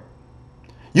story.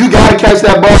 You got to catch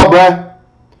that ball, bruh.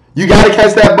 You got to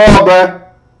catch that ball, bruh.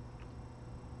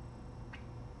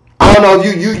 I don't know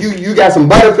if you got some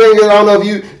butterfingers. I don't know if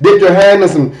you dipped your hand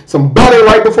in some butter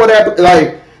right before that.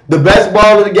 Like, the best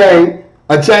ball of the game.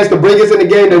 A chance to bring us in the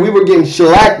game that we were getting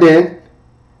shellacked in,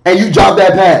 and you dropped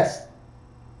that pass.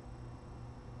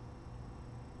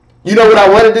 You know what I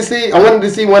wanted to see? I wanted to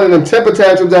see one of them temper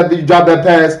tantrums after you drop that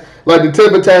pass, like the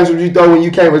temper tantrums you throw when you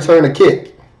can't return a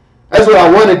kick. That's what I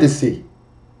wanted to see.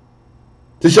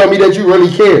 To show me that you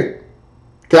really cared.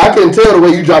 Because I couldn't tell the way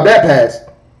you dropped that pass.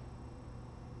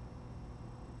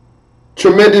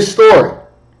 Tremendous story.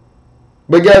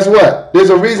 But guess what? There's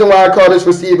a reason why I call this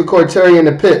receiver Cortarian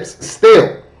the Pips.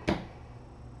 Still.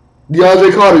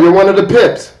 DeAndre Carter, you're one of the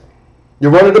Pips.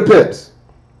 You're one of the Pips.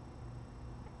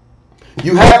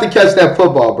 You have to catch that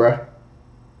football, bruh.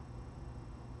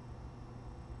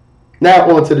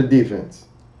 Now on to the defense.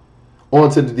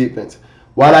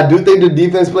 While I do think the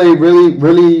defense played really,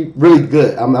 really, really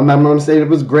good. I'm not going to say it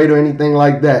was great or anything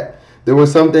like that. There were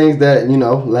some things that,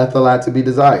 left a lot to be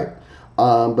desired.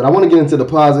 But I want to get into the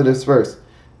positives first.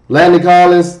 Landon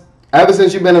Collins, ever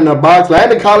since you've been in the box,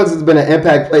 Landon Collins has been an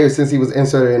impact player since he was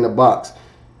inserted in the box.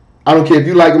 I don't care if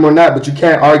you like him or not, but you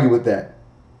can't argue with that.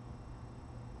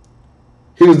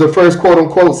 He was the first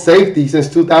quote-unquote safety since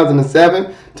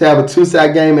 2007 to have a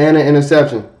 2-sack game and an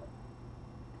interception.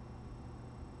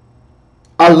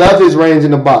 I love his range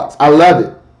in the box. I love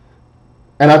it.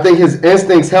 And I think his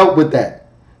instincts help with that.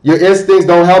 Your instincts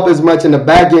don't help as much in the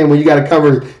back end when you got to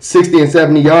cover 60 and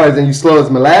 70 yards and you slow as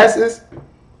molasses.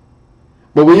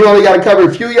 But when you only got to cover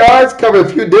a few yards, cover a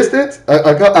few distance,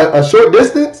 a short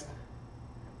distance,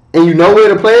 and you know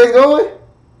where the play is going,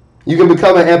 you can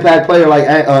become an impact player like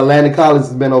Landon Collins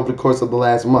has been over the course of the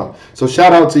last month. So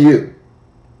shout out to you.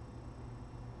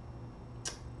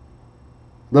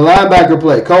 The linebacker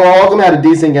play. Cole Holcomb had a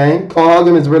decent game. Cole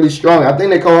Holcomb is really strong. I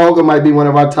think that Cole Holcomb might be one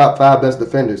of our top 5 best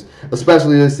defenders,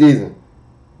 especially this season.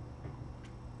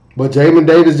 But Jamin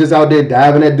Davis just out there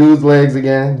diving at dudes' legs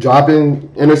again, dropping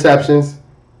interceptions.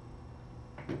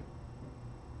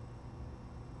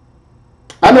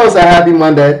 I know it's a happy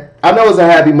Monday,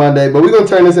 but we're going to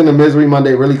turn this into Misery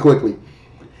Monday really quickly.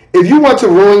 If you want to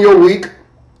ruin your week,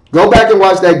 go back and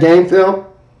watch that game film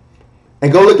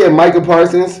and go look at Micah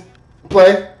Parsons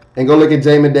play. and go look at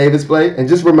Jamin Davis play, and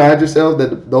just remind yourself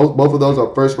that both of those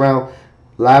are first round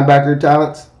linebacker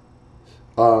talents.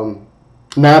 9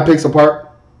 picks apart.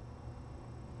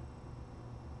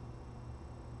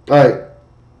 All right.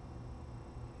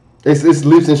 It's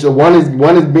leaps and shows. One is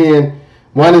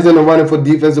in the running for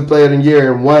defensive player of the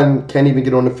year, and one can't even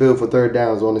get on the field for third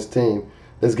downs on his team.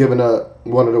 That's given up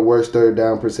one of the worst third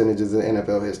down percentages in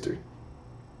NFL history.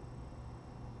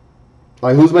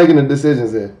 Like, who's making the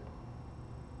decisions here?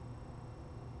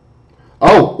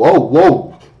 Oh,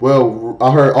 whoa. Well,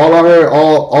 I heard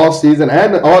all season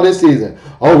and all this season.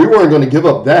 Oh, we weren't going to give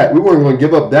up that. We weren't going to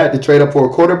give up that to trade up for a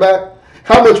quarterback.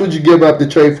 How much would you give up to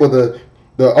trade for the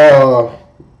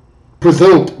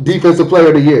presumed defensive player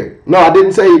of the year? No, I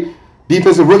didn't say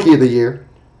defensive rookie of the year.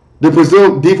 The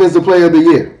presumed defensive player of the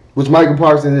year, which Michael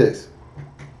Parsons is.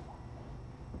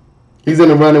 He's in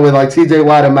the running with like T.J.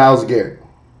 Watt and Myles Garrett.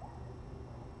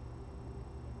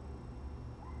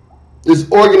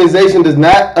 This organization does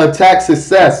not attack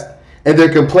success, and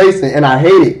they're complacent, and I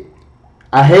hate it.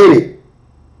 I hate it.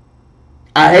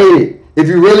 If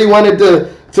you really wanted to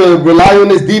rely on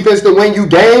this defense to win you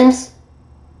games,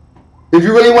 if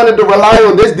you really wanted to rely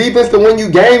on this defense to win you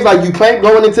games like you claimed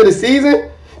going into the season,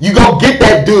 you go get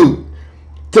that dude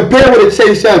to pair with a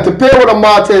Chase Young, to pair with a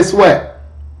Montez Sweat.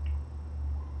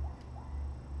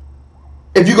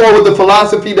 If you go with the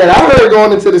philosophy that I heard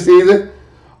going into the season,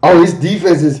 oh, this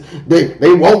defense is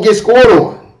they won't get scored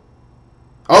on.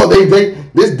 Oh,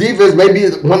 this defense may be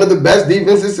one of the best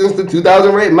defenses since the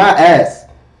 2008. My ass.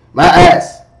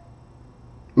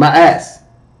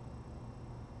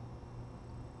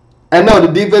 And no,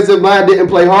 the defensive line didn't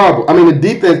play horrible. I mean, the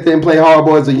defense didn't play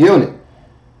horrible as a unit.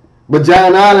 But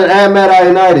John Allen and Matt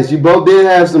Ioannidis, you both did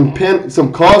have some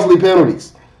costly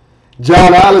penalties.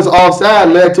 John Allen's offside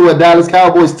led to a Dallas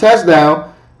Cowboys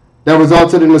touchdown that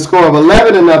resulted in a score of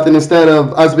 11-0 instead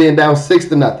of us being down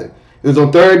 6-0. It was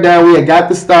on third down. We had got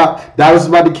the stop. Dallas was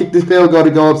about to kick the field goal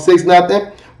to go up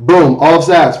 6-0. Boom,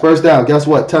 offsides, first down. Guess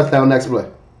what? Touchdown next play.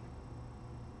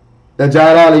 That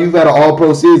John Allen, you've had an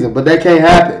all-pro season, but that can't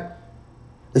happen.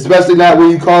 Especially not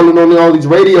when you calling on all these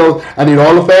radios. I need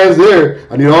all the fans there.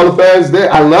 I need all the fans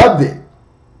there. I loved it.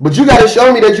 But you got to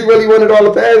show me that you really wanted all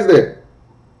the fans there.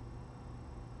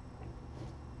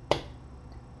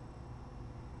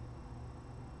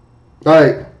 All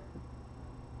right.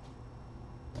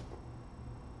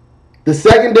 The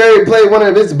secondary played one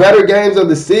of its better games of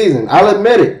the season. I'll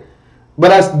admit it.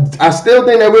 But I still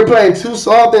think that we're playing too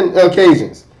soft on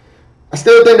occasions.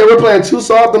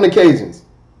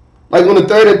 Like on the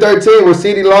 3rd and 13 where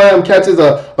CeeDee Lamb catches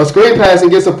a screen pass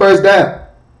and gets a first down.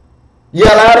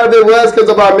 Yeah, a lot of it was because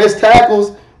of our missed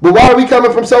tackles. But why are we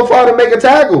coming from so far to make a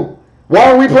tackle?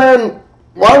 Why are we playing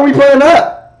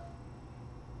up?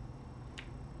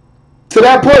 To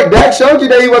that point, Dak showed you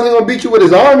that he wasn't going to beat you with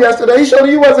his arm yesterday. He showed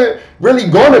you he wasn't really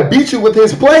going to beat you with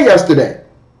his play yesterday.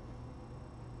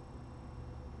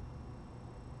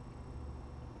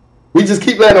 We just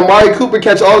keep letting Amari Cooper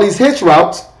catch all these hitch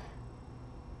routes.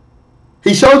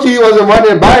 He showed you he wasn't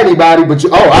running by anybody, but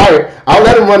all right, I'll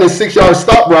let him run his 6-yard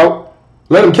stop route.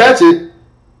 Let him catch it.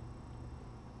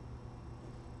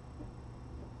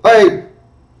 Like,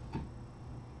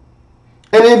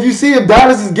 and if you see if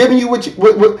Dallas is giving you what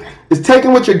is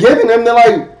taking what you're giving them, they're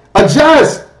like,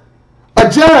 adjust. I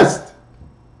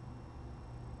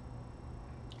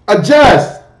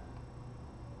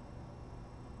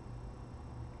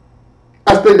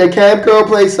think that Cam Curl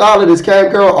plays solid as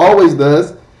Cam Curl always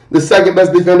does. The second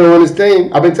best defender on his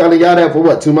team. I've been telling y'all that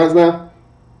for 2 months now?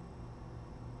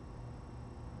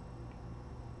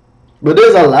 But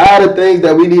there's a lot of things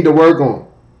that we need to work on.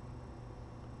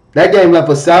 That game left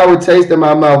a sour taste in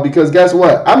my mouth because guess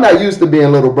what? I'm not used to being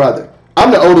little brother.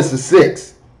 I'm the oldest of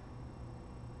 6.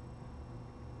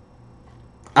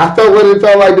 I felt what it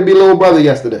felt like to be little brother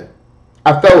yesterday.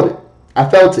 I felt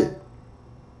it.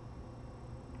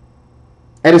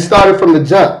 And it started from the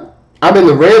jump. I'm in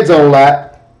the red zone lot.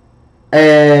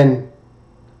 And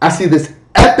I see this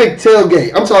epic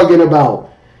tailgate. I'm talking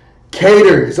about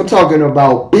caterers. I'm talking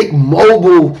about big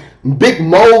mobile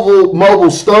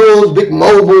stoves, big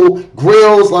mobile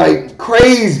grills, like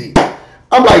crazy.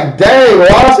 I'm like, dang,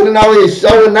 Washington out here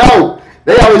showing out.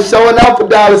 They always showing out for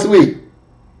Dallas Week.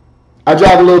 I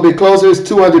drive a little bit closer. It's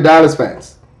 200 Dallas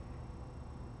fans.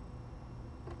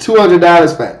 200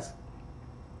 Dallas fans.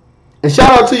 And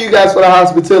shout out to you guys for the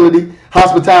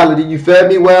hospitality. You fed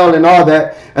me well and all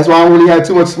that. That's why I don't really have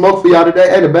too much smoke for y'all today.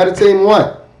 Hey, the better team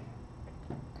won.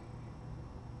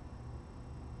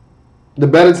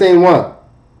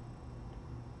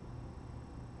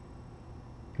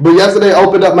 But yesterday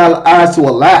opened up my eyes to a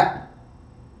lot.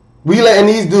 We letting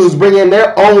these dudes bring in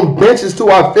their own benches to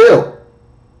our field.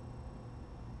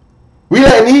 We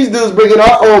letting these dudes bring in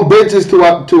our own benches to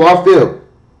our field.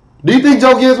 Do you think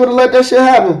Joe Gibbs would have let that shit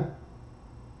happen?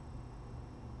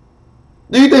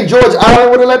 Do you think George Allen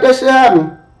would have let that shit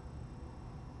happen?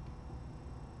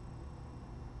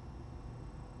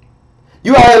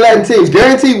 You out here letting teams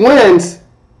guarantee wins.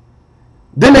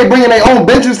 Then they bring in their own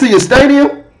benches to your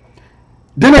stadium.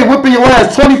 Then they whipping your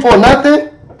ass 24-0.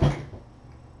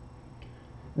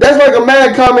 That's like a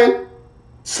man coming,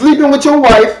 sleeping with your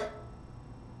wife,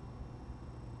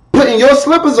 putting your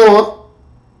slippers on,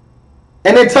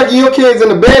 and then tucking your kids in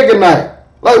the bed good night.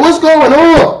 Like, what's going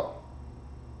on?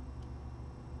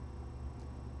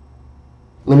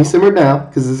 Let me simmer down,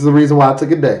 because this is the reason why I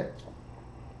took a day.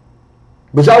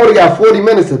 But y'all would have got 40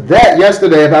 minutes of that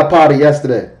yesterday if I potted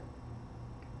yesterday.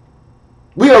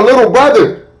 We are little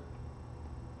brother.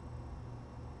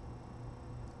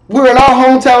 We're in our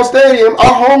hometown stadium,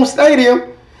 our home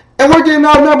stadium, and we're getting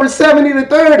our number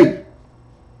 70-30.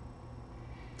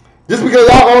 Just because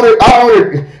our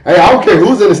owner, hey, I don't care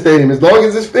who's in the stadium as long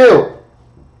as it's filled.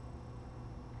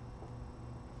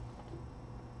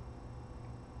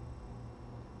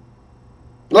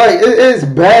 Like, it's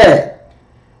bad.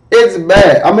 It's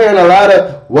bad. I'm hearing a lot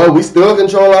of, well, we still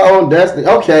control our own destiny.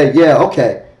 Okay, yeah,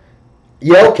 okay.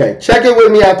 Yeah, okay. Check in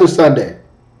with me after Sunday.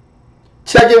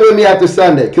 Check in with me after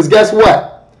Sunday. Because guess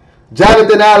what?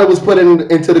 Jonathan Allen was put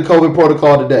into the COVID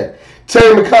protocol today.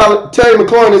 Terry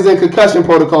McLaurin is in concussion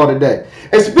protocol today.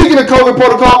 And speaking of COVID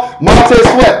protocol, Montez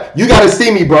Sweat, you got to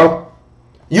see me, bro.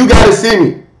 You got to see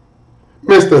me.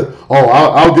 Mister,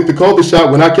 I'll get the COVID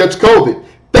shot when I catch COVID.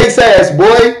 Face ass,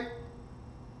 boy.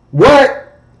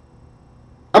 What?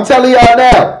 I'm telling y'all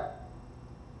now.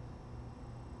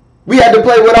 We had to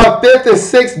play with our 5th and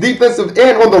 6th defensive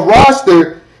end on the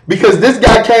roster because this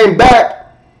guy came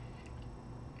back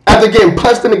after getting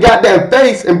punched in the goddamn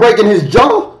face and breaking his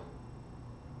jaw.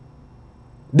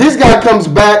 This guy comes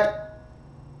back,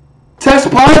 tests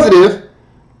positive,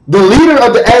 the leader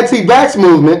of the anti-vax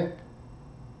movement.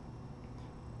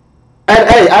 And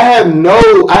hey, I have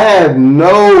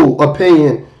no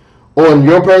opinion on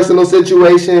your personal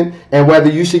situation and whether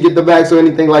you should get the vax or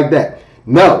anything like that.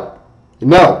 No.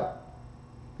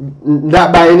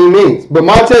 Not by any means. But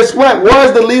Montez Sweat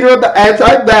was the leader of the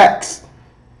anti-vax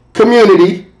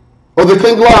community or the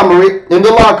conglomerate in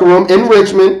the locker room in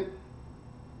Richmond.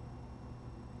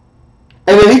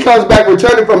 And then he comes back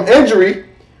returning from injury.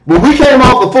 When we came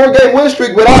off a 4-game win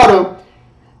streak without him,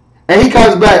 and he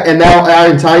comes back, and now our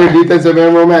entire defensive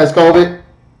end room has COVID.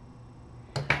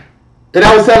 And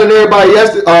I was telling everybody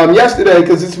yesterday,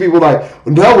 because these people were like,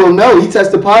 no, he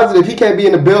tested positive. He can't be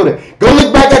in the building. Go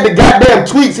look back at the goddamn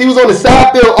tweets. He was on the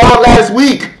side field all last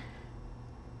week.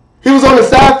 He was on the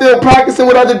side field practicing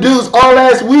with other dudes all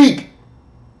last week.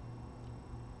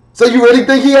 So you really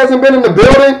think he hasn't been in the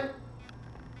building?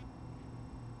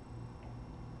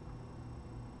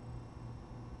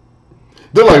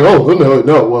 They're like,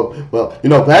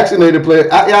 no, vaccinated players.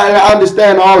 I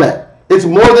understand all that. It's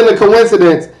more than a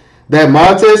coincidence that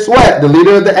Montez Sweat, the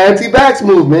leader of the anti-vax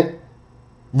movement,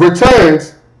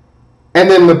 returns, and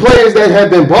then the players that have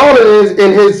been balling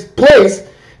in his place,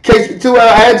 KC2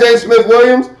 and James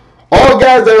Smith-Williams, all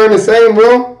guys that are in the same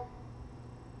room,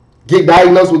 get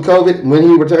diagnosed with COVID when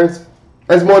he returns.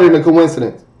 That's more than a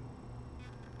coincidence.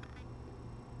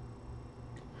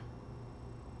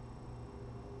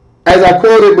 As I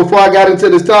quoted before I got into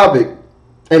this topic,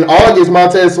 in August,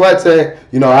 Montez Sweat said,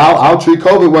 I'll treat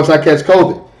COVID once I catch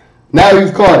COVID. Now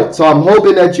you've caught it. So I'm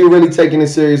hoping that you're really taking it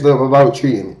seriously about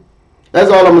treating it.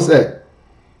 That's all I'm going to say.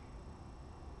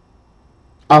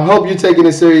 I hope you're taking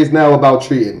it serious now about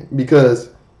treating it, because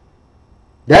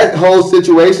that whole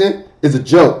situation is a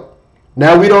joke.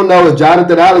 Now we don't know if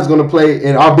Jonathan Allen is going to play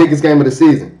in our biggest game of the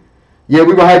season. Yeah,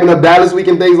 we were hyping up Dallas week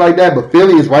and things like that, but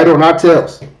Philly is right on our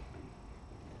tails.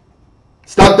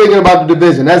 Stop thinking about the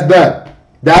division. That's done.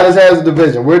 Dallas has a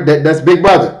division. That's Big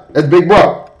Brother. That's Big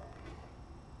Bro.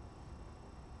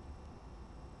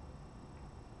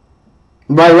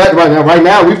 Right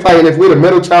now, we're fighting if we're the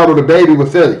middle child or the baby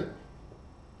with Philly.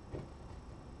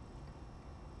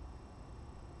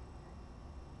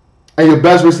 And your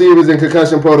best receiver is in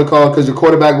concussion protocol because your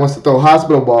quarterback wants to throw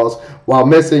hospital balls while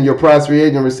missing your prize free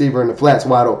agent receiver in the flats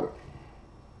wide open.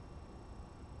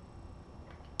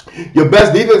 Your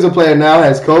best defensive player now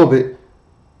has COVID,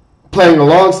 playing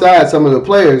alongside some of the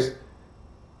players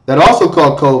that also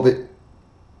caught COVID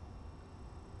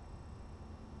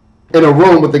in a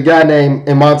room with a guy named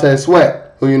Montez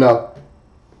Sweat, who, he'll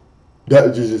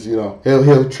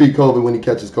treat COVID when he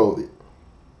catches COVID.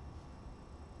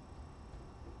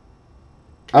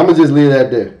 I'm going to just leave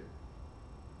that there.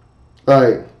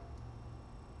 Like,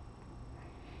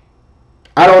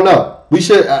 I don't know. We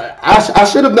should. I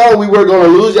should have known we were going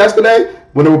to lose yesterday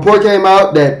when the report came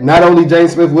out that not only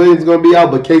James Smith-Williams is going to be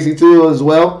out, but Casey Toohill as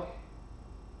well.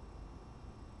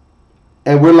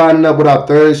 And we're lining up with our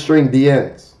third string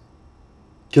DNs.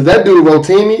 Because that dude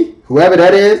Rotimi, whoever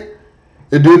that is,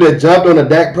 the dude that jumped on a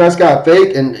Dak Prescott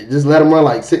fake and just let him run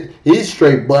like six, he's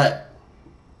straight butt.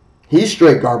 He's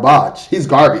straight garbage. He's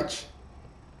garbage.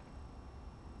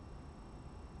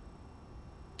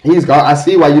 I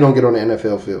see why you don't get on the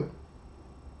NFL field.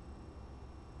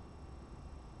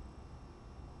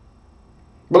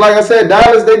 But like I said,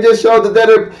 Dallas, they just showed that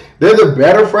they're the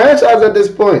better franchise at this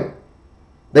point.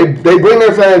 They bring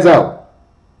their fans out.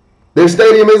 Their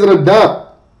stadium isn't a dump.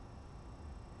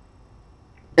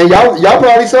 And y'all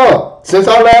probably saw, since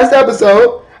our last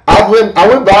episode, I went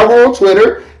viral on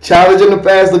Twitter challenging the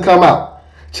fans to come out.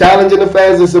 Challenging the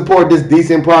fans to support this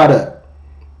decent product.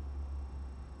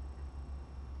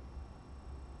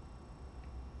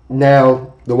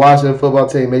 Now, the Washington football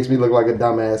team makes me look like a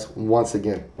dumbass once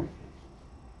again.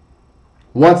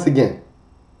 Once again.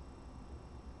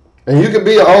 And you could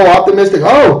be optimistic.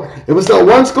 It was a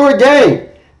one-score game.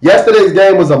 Yesterday's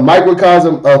game was a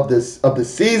microcosm of the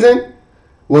season.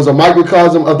 Was a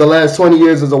microcosm of the last 20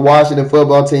 years as a Washington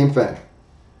football team fan.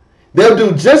 They'll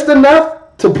do just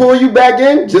enough to pull you back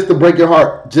in, just to break your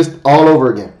heart, just all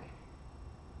over again.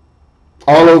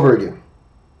 All over again.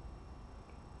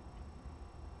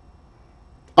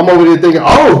 I'm over there thinking,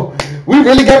 we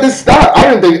really got this stop.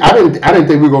 I didn't think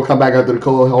we were gonna come back after the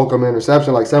Cole Holcomb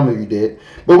interception like some of you did.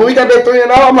 But when we got that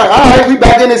 3-0, I'm like, all right, we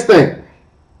back in this thing.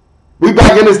 We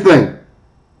back in this thing.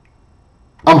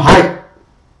 I'm hyped.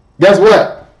 Guess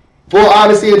what? Full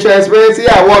honesty and transparency,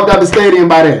 I walked out the stadium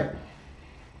by then.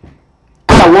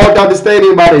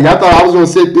 Y'all thought I was gonna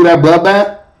sit through that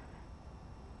bloodbath?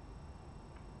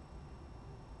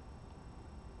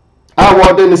 I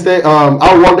walked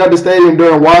out the stadium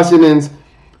during Washington's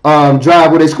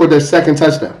drive where they scored their second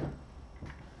touchdown.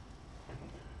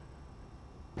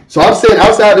 So I'm sitting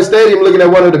outside the stadium looking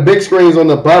at one of the big screens on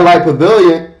the Bud Light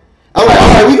Pavilion. I'm like,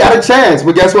 all right, we got a chance.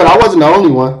 But guess what? I wasn't the only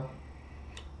one.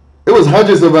 It was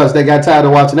hundreds of us that got tired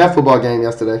of watching that football game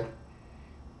yesterday.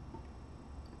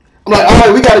 I'm like, all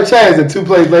right, we got a chance. And 2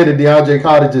 plays later, DeAndre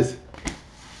Carter just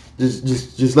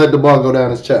let the ball go down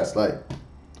his chest. Like,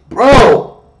 bro.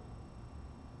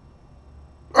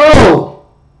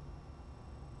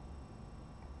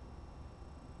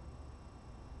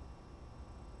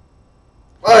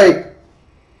 Like,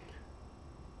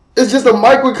 it's just a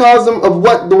microcosm of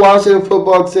what the Washington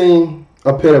football team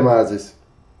epitomizes.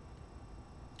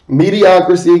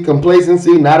 Mediocrity,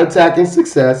 complacency, not attacking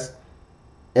success.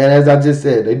 And as I just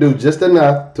said, they do just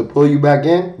enough to pull you back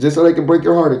in just so they can break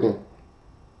your heart again.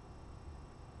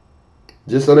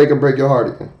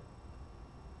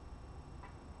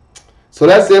 So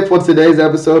that's it for today's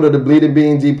episode of the Bleeding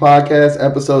BNG podcast,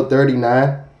 episode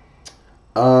 39.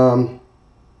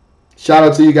 Shout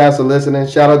out to you guys for listening.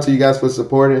 Shout out to you guys for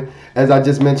supporting. As I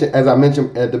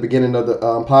mentioned at the beginning of the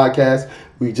podcast,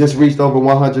 we just reached over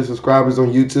 100 subscribers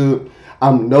on YouTube.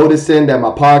 I'm noticing that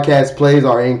my podcast plays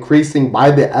are increasing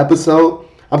by the episode.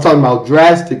 I'm talking about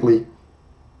drastically.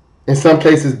 In some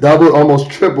cases, double, almost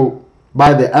triple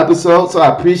by the episode. So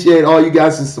I appreciate all you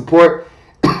guys' support.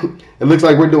 It looks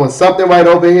like we're doing something right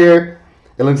over here.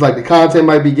 It looks like the content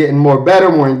might be getting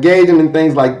better, more engaging, and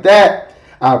things like that.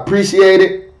 I appreciate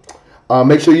it.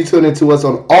 Make sure you tune into us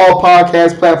on all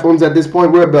podcast platforms at this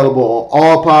point. We're available on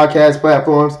all podcast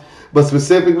platforms, but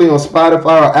specifically on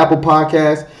Spotify or Apple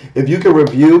Podcasts. If you can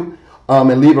review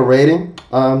and leave a rating,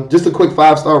 just a quick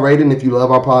 5-star rating if you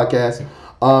love our podcast,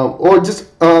 or just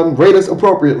rate us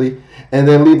appropriately, and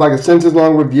then leave like a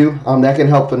sentence-long review. That can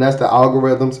help finesse the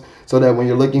algorithms so that when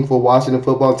you're looking for Washington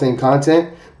football team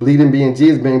content, Bleeding BNG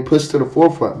is being pushed to the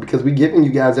forefront because we're giving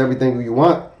you guys everything you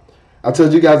want. I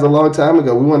told you guys a long time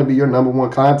ago, we want to be your number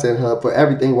one content hub for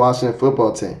everything Washington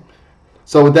football team.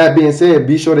 So with that being said,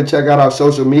 be sure to check out our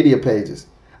social media pages.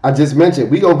 I just mentioned,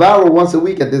 we go viral once a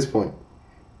week at this point.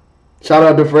 Shout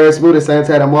out to Fred Smoot and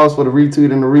Santana Moss for the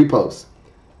retweet and the repost.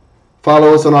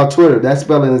 Follow us on our Twitter. That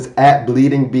spelling is at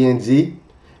BleedingBNG,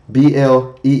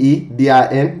 BLEEDIN,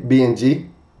 BNG.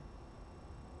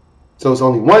 So it's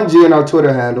only one G in our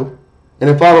Twitter handle. And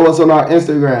then follow us on our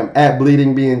Instagram at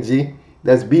BleedingBNG.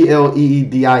 That's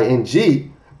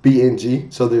BLEEDING,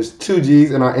 BNG. So there's 2 G's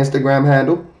in our Instagram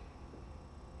handle.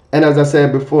 And as I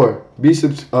said before, be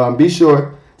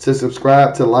sure to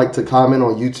subscribe, to like, to comment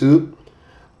on YouTube.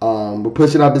 We're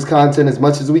pushing out this content as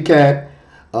much as we can.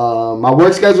 My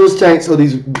work schedule has changed, so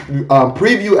these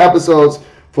preview episodes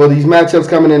for these matchups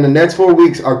coming in the next 4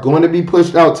 weeks are going to be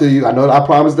pushed out to you. I know I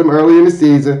promised them early in the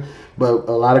season, but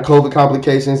a lot of COVID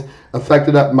complications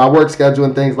affected up my work schedule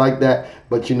and things like that.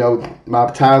 But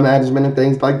my time management and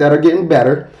things like that are getting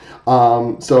better.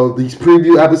 So these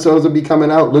preview episodes will be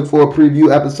coming out. Look for a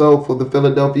preview episode for the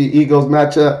Philadelphia Eagles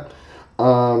matchup.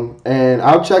 And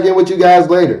I'll check in with you guys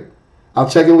later.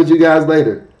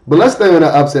 But let's stay on the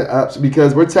ups and ups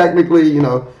because we're technically,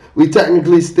 we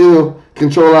technically still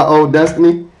control our own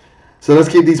destiny. So let's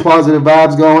keep these positive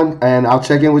vibes going, and I'll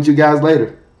check in with you guys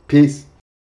later. Peace.